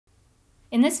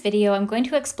In this video, I'm going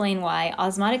to explain why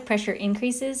osmotic pressure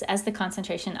increases as the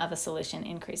concentration of a solution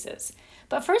increases.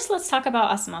 But first, let's talk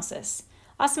about osmosis.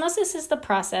 Osmosis is the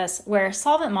process where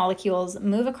solvent molecules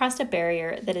move across a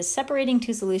barrier that is separating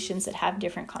two solutions that have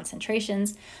different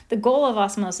concentrations. The goal of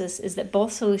osmosis is that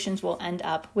both solutions will end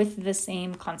up with the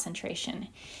same concentration.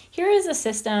 Here is a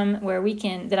system where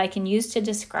that I can use to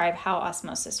describe how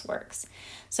osmosis works.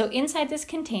 So inside this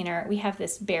container, we have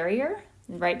this barrier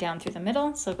right down through the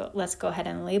middle. So let's go ahead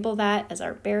and label that as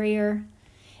our barrier.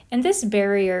 And this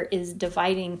barrier is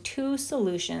dividing two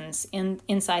solutions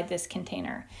inside this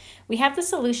container. We have the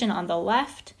solution on the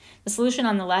left. The solution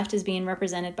on the left is being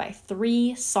represented by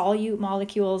 3 solute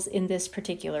molecules in this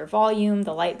particular volume.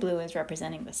 The light blue is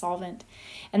representing the solvent.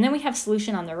 And then we have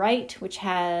solution on the right, which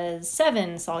has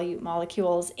 7 solute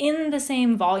molecules in the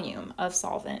same volume of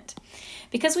solvent.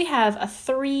 Because we have a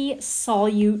 3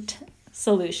 solute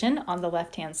solution on the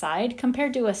left-hand side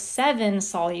compared to a 7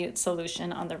 solute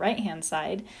solution on the right-hand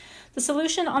side, the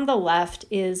solution on the left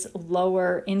is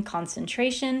lower in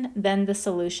concentration than the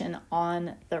solution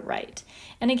on the right.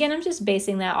 And again, I'm just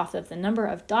basing that off of the number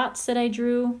of dots that I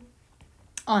drew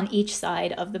on each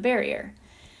side of the barrier.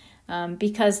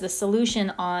 Because the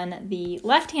solution on the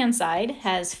left-hand side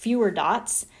has fewer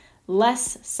dots,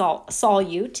 less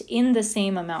solute in the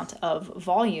same amount of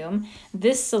volume,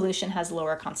 this solution has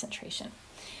lower concentration.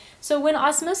 So when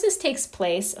osmosis takes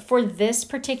place for this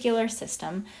particular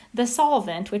system, the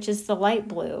solvent, which is the light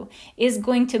blue, is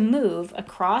going to move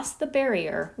across the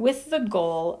barrier with the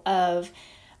goal of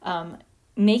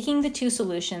making the two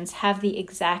solutions have the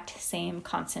exact same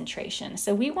concentration.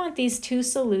 So we want these two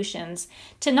solutions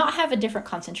to not have a different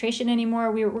concentration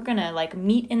anymore. We're going to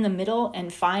meet in the middle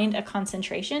and find a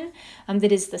concentration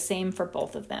that is the same for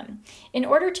both of them. In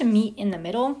order to meet in the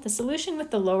middle, the solution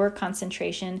with the lower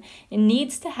concentration, it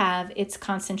needs to have its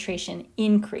concentration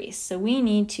increase. So we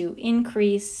need to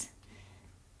increase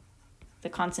the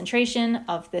concentration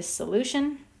of this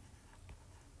solution.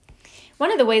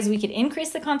 One of the ways we could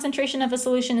increase the concentration of a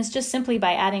solution is just simply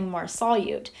by adding more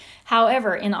solute.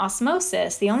 However, in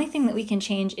osmosis, the only thing that we can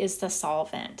change is the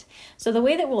solvent. So the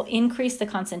way that we'll increase the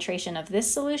concentration of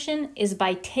this solution is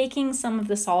by taking some of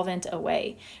the solvent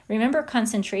away. Remember,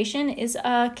 concentration is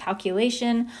a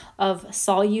calculation of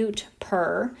solute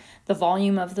per the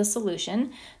volume of the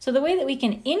solution. So the way that we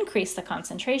can increase the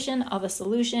concentration of a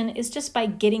solution is just by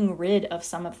getting rid of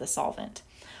some of the solvent.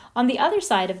 On the other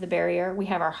side of the barrier, we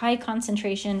have our high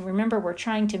concentration. Remember, we're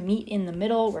trying to meet in the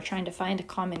middle. We're trying to find a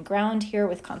common ground here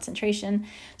with concentration.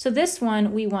 So this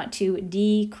one, we want to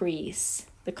decrease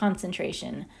the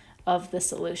concentration of the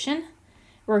solution.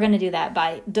 We're going to do that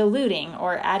by diluting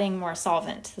or adding more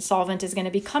solvent. The solvent is going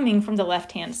to be coming from the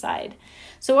left-hand side.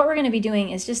 So what we're going to be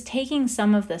doing is just taking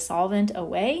some of the solvent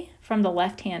away from the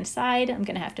left-hand side. I'm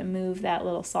going to have to move that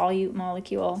little solute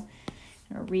molecule.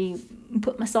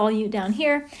 Put my solute down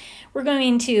here. We're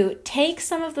going to take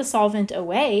some of the solvent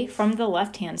away from the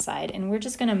left-hand side, and we're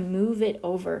just going to move it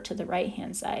over to the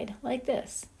right-hand side like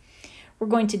this. We're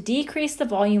going to decrease the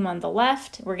volume on the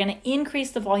left. We're going to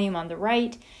increase the volume on the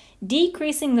right.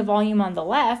 Decreasing the volume on the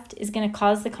left is going to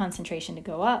cause the concentration to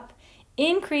go up.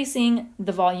 Increasing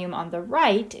the volume on the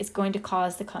right is going to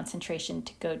cause the concentration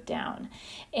to go down.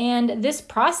 And this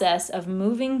process of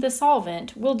moving the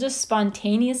solvent will just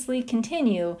spontaneously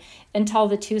continue until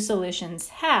the two solutions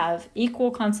have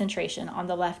equal concentration on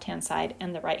the left-hand side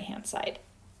and the right-hand side.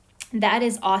 That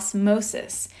is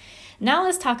osmosis. Now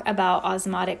let's talk about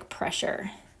osmotic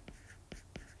pressure.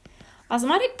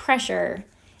 Osmotic pressure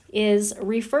is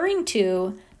referring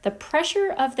to the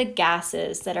pressure of the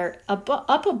gases that are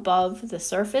up above the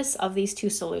surface of these two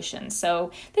solutions. So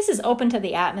this is open to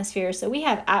the atmosphere. So we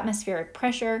have atmospheric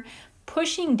pressure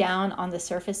pushing down on the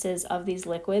surfaces of these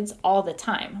liquids all the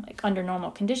time. Like under normal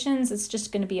conditions, it's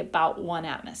just going to be about 1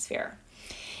 atmosphere.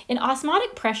 In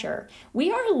osmotic pressure,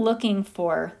 we are looking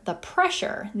for the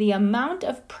pressure, the amount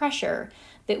of pressure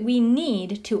that we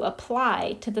need to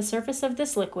apply to the surface of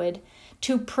this liquid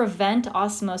to prevent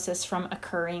osmosis from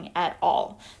occurring at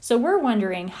all. So we're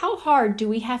wondering, how hard do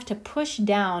we have to push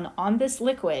down on this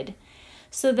liquid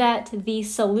so that the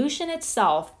solution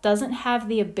itself doesn't have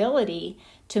the ability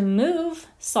to move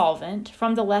solvent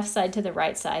from the left side to the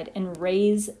right side and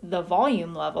raise the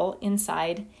volume level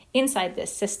inside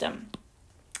this system.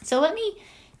 So let me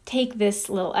take this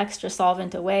little extra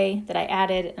solvent away that I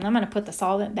added, and I'm going to put the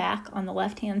solvent back on the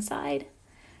left-hand side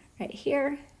right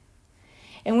here.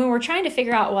 And when we're trying to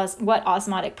figure out what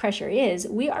osmotic pressure is,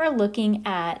 we are looking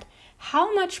at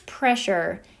how much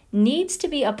pressure needs to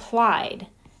be applied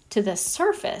to the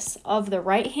surface of the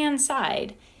right-hand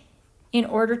side in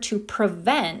order to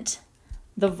prevent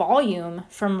the volume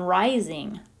from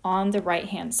rising on the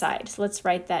right-hand side. So let's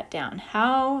write that down.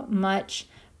 How much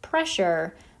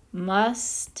pressure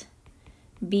must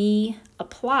be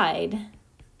applied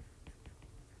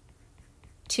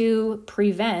to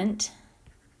prevent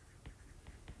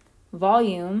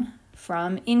volume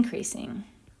from increasing?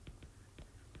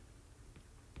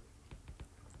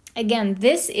 Again,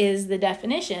 this is the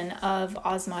definition of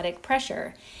osmotic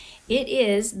pressure. It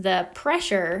is the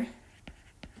pressure,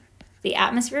 the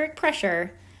atmospheric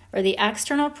pressure, or the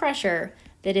external pressure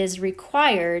that is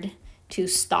required to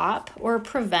stop or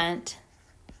prevent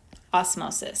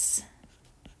osmosis.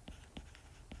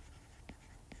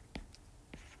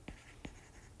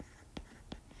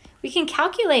 We can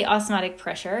calculate osmotic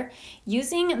pressure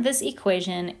using this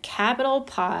equation, capital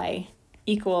Pi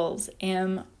equals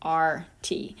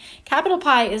mRT. Capital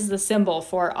Pi is the symbol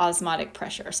for osmotic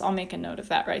pressure, so I'll make a note of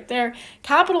that right there.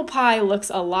 Capital Pi looks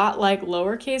a lot like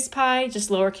lowercase pi, just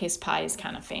lowercase pi is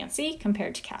kind of fancy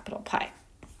compared to capital Pi.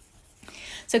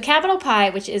 So capital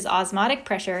Pi, which is osmotic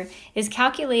pressure, is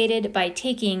calculated by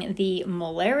taking the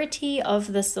molarity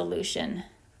of the solution.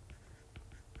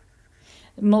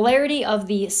 Molarity of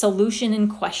the solution in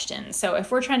question. So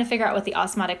if we're trying to figure out what the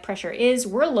osmotic pressure is,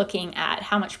 we're looking at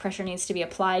how much pressure needs to be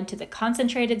applied to the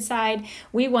concentrated side.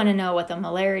 We want to know what the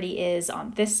molarity is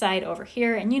on this side over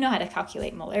here, and you know how to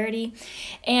calculate molarity.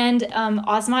 And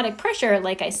osmotic pressure,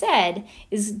 like I said,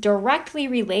 is directly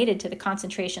related to the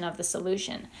concentration of the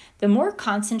solution. The more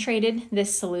concentrated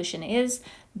this solution is,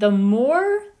 the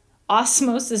more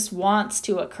osmosis wants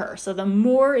to occur. So the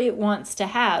more it wants to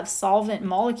have solvent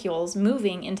molecules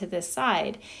moving into this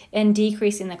side and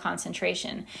decreasing the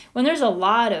concentration. When there's a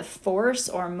lot of force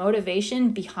or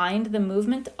motivation behind the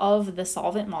movement of the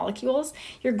solvent molecules,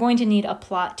 you're going to need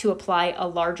to apply a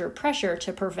larger pressure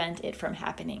to prevent it from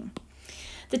happening.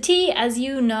 The T, as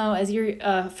you know, as you're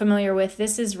familiar with,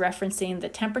 this is referencing the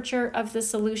temperature of the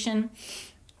solution.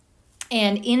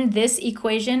 And in this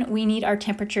equation, we need our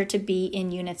temperature to be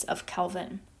in units of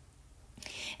Kelvin.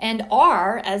 And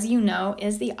R, as you know,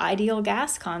 is the ideal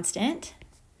gas constant,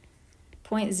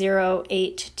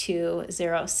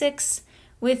 0.08206,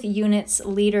 with units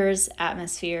liters,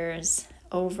 atmospheres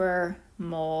over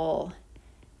mole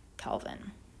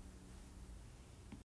Kelvin.